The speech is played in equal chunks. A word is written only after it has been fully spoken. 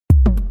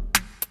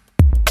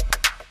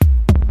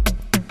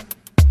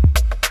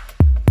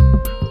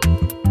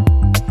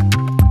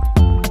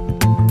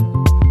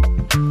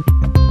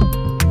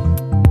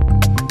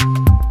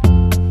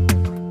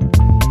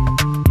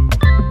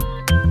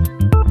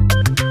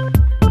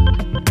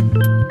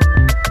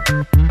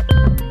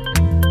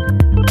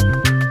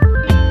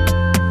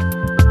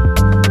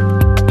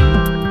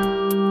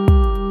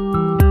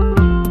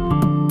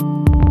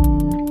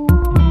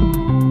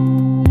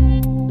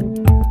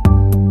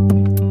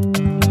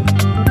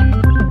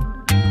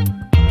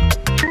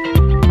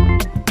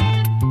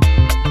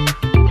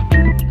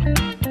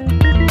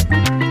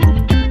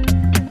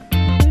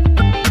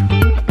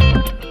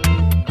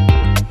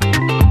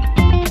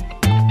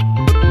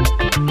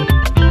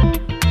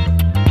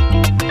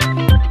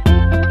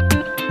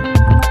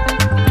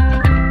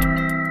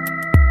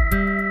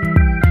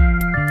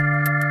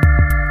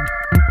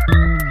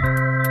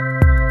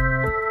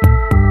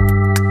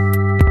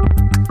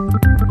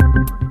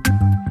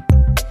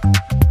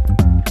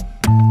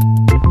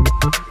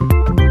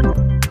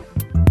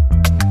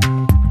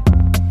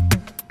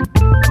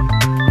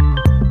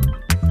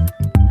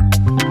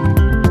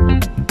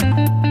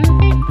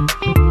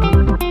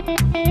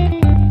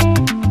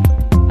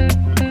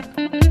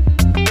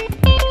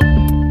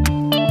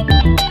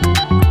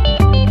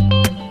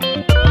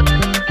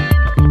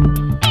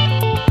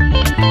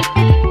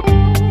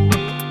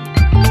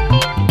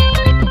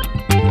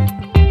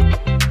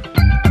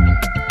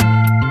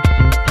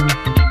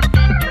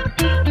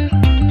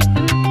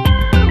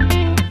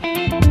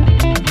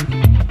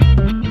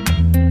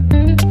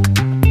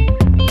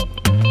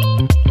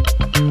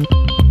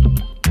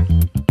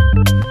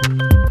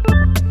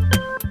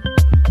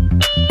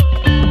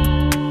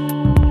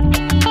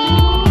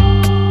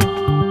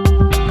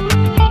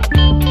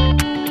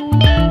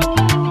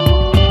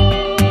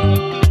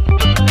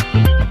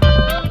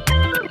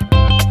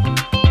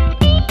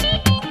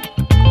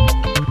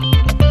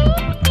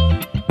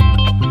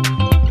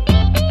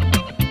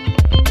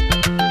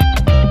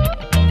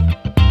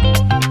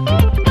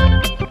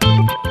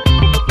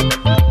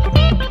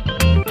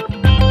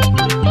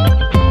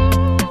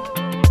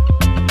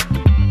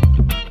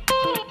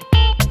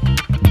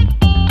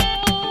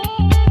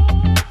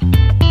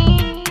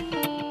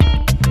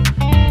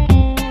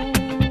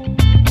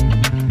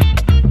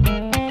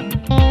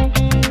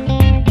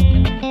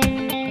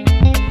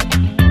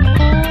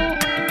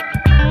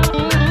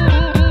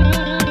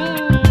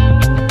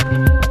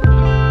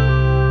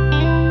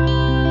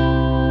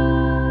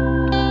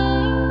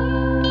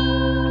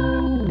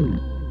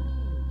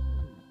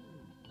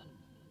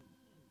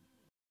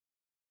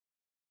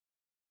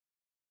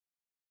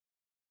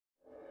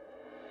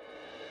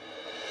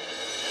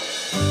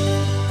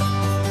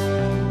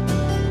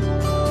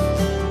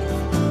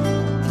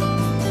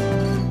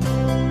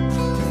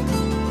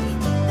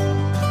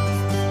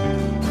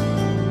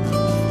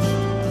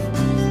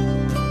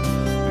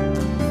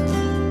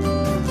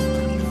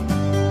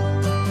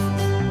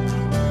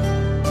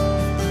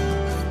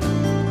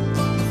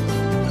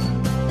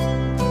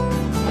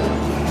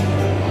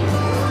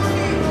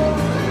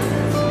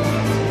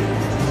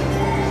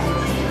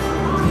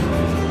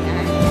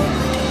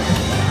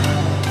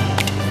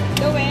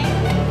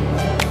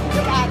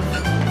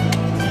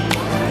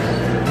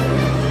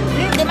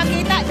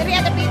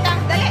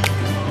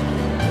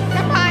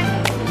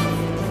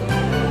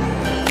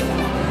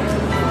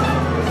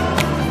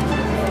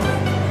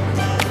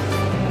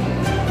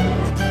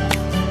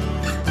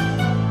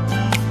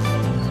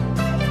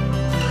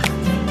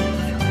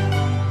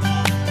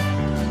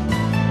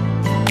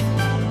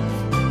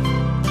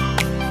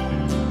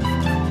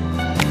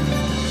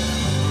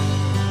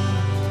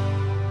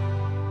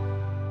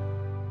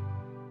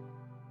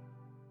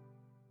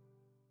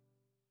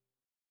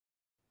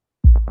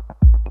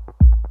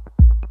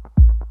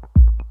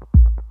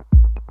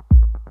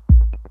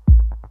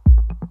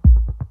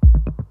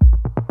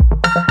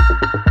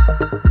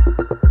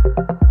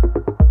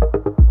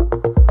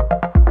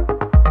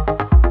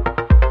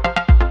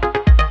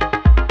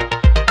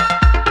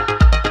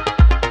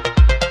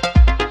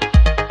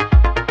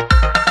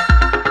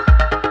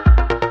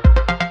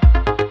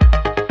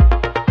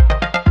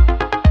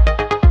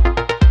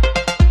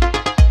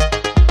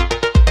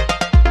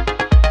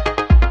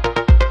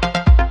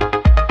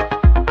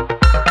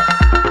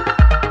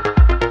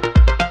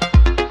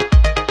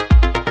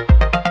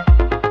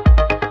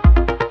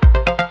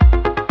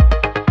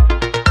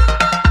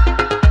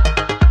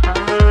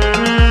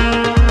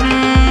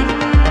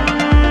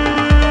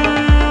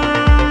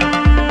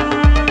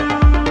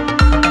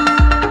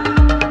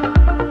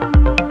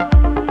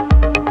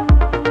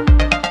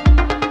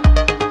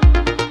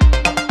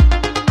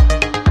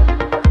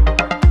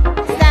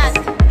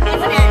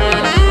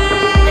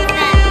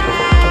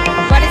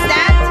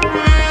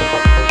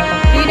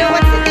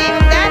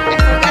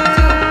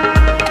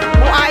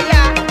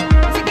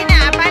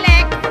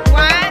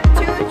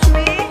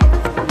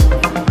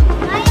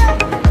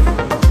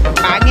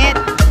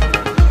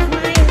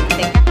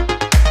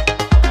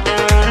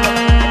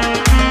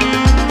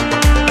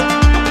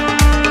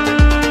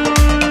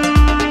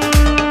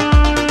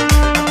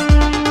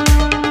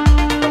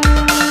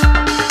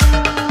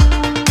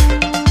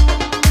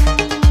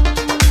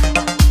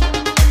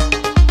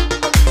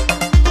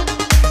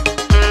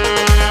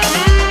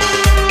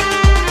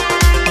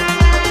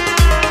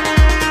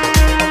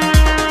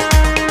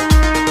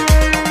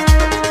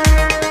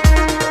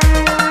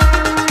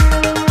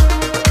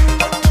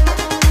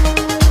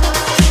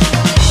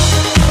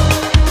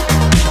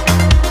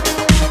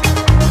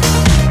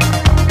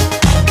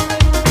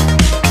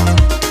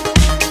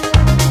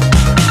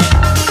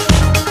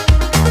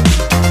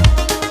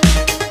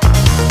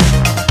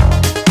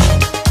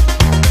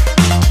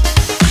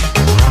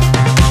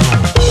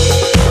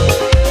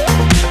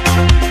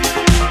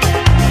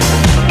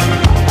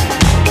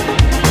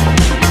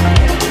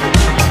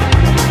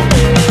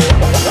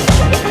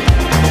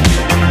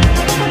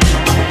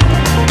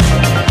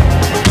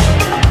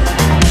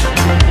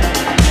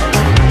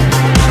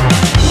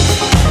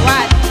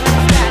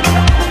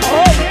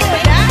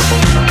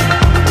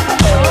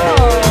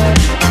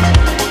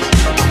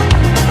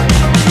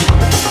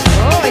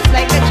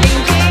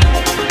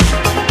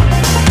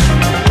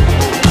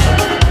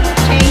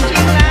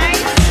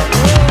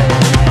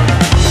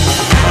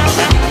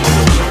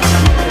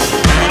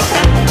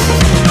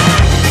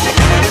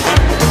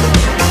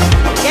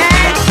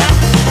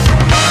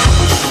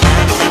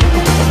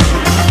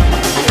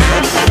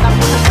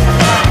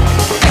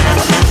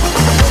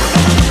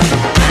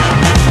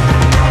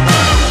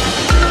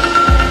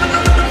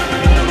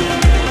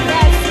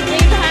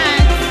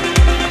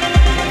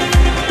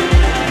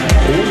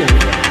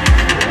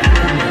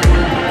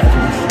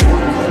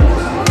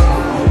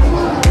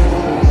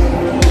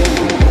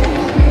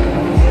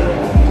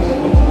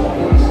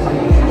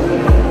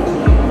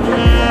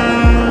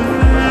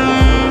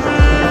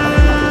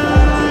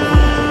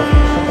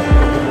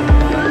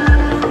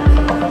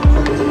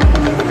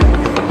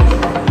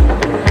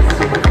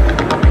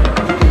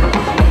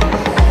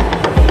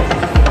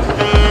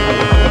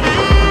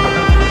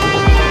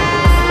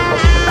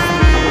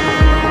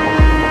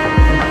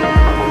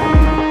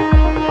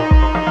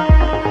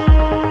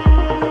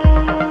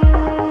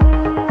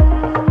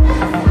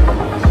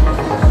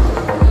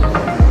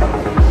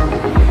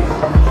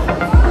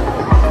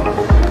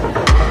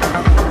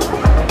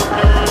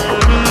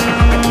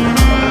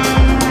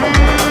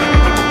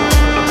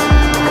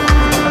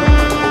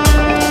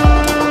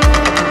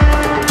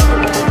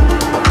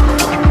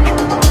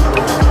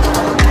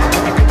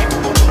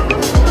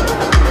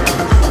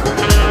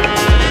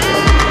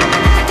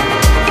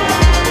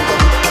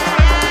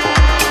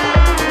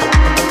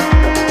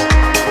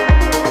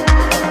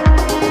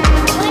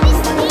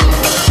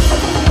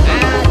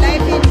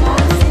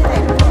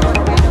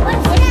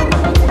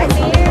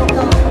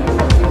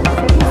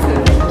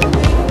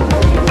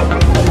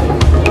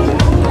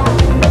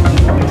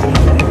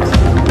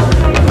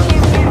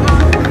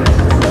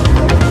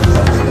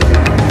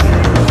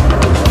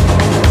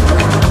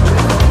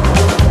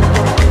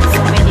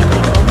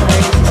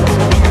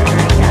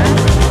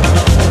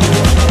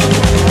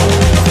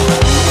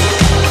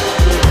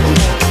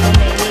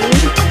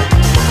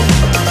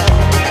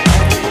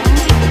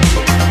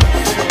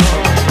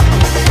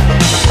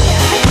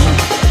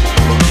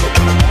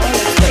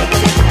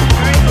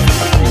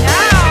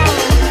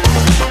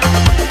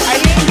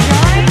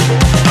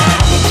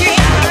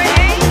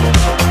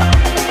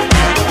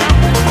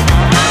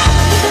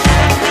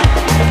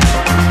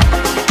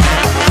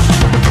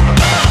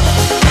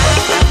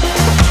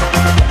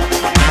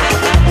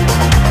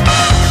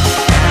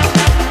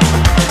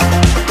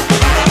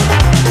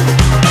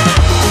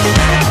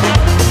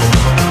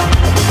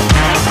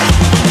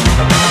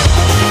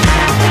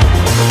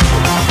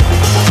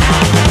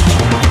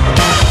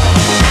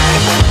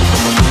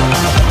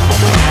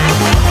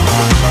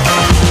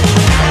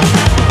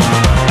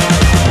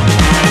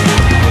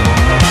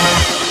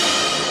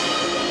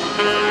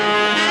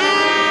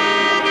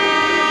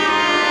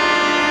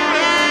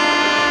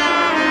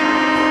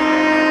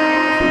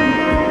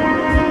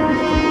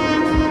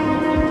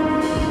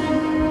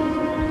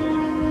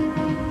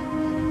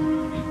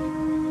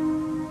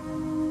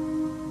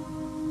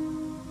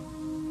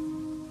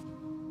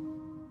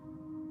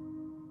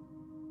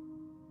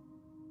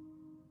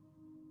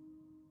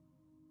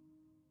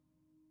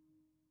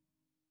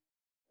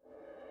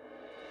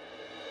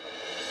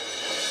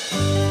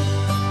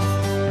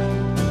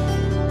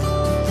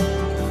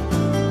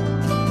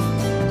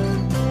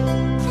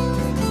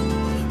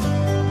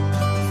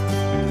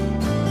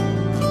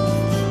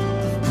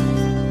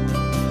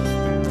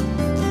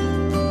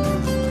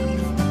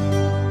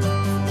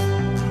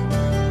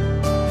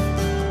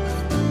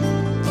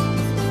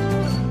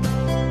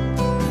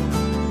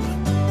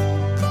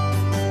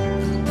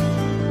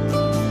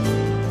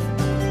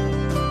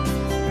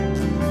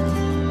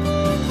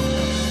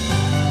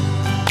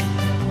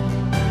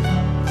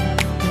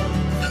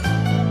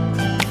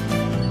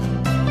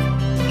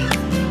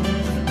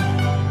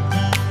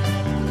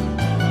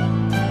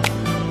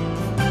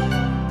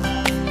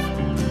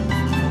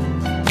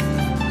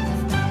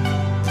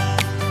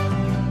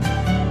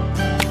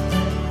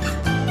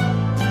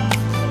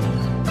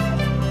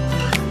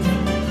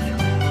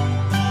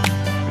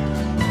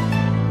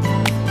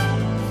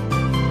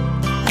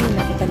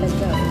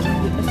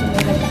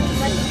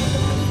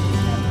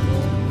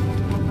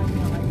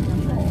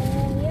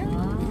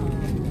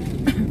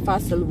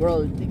Fossil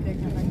World.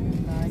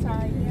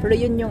 Pero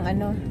yun yung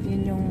ano,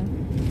 yun yung...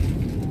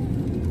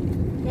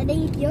 Can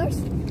I eat yours?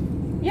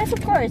 Yes,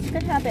 of course.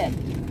 Can have it.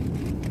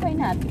 Why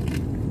not?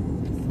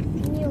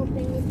 Can you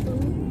open it for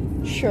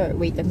me? Sure.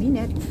 Wait a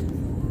minute.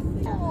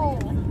 Oh.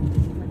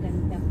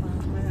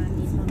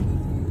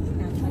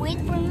 Wait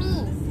for me.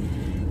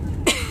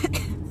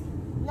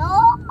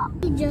 No.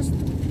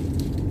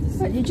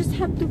 But you just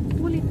have to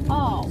pull it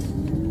off.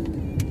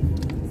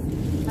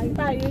 Ay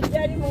tayo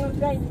dyan, mga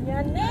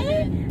ganyan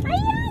eh.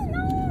 Ayan,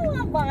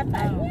 mga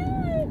bata yan.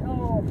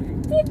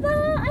 Diba,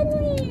 ano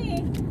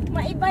eh.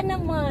 Maiba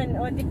naman,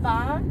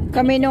 diba?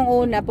 Kami nung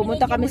una,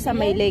 pumunta kami sa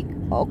may lake.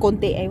 O,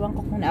 konti. Ewan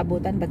ko kung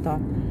naabutan ba to.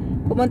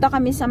 Pumunta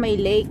kami sa may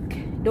lake.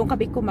 Doon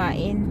kami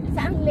kumain.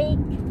 Saang lake?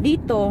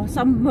 Dito.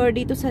 Somewhere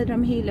dito sa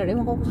Drumheller.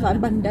 Ewan ko kung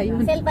saan banda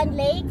yun. Selvan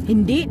Lake?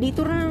 Hindi.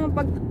 Dito na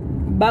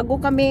bago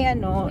kami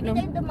ano.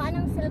 Hindi tayo dumaan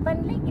ng Selvan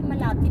Lake.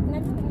 Malapit na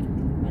doon.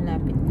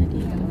 Malapit na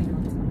dito.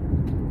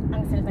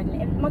 Ang Selvan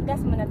Lake.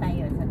 Mag-gas muna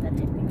tayo sa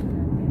talit.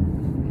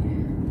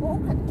 Oo,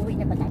 uwi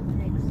na ba tayo?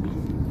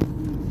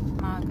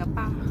 Maaga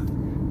pa.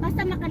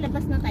 Basta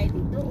makalabas na tayo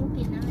dito,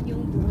 okay na.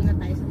 Yung buo na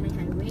tayo sa may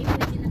highway.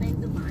 Pwede na tayo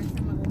dumaan sa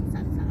mga kung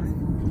saan-saan.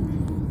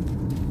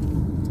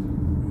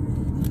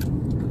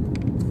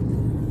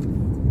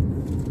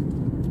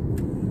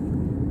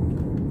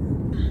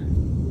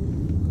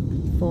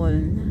 Fall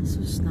na.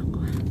 Sus na ko.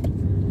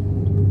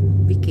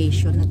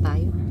 Vacation na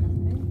tayo.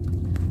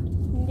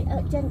 Hindi,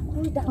 dyan.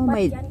 Uy, dapat Oh,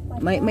 dyan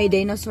pa. may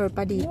dinosaur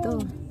pa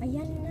dito.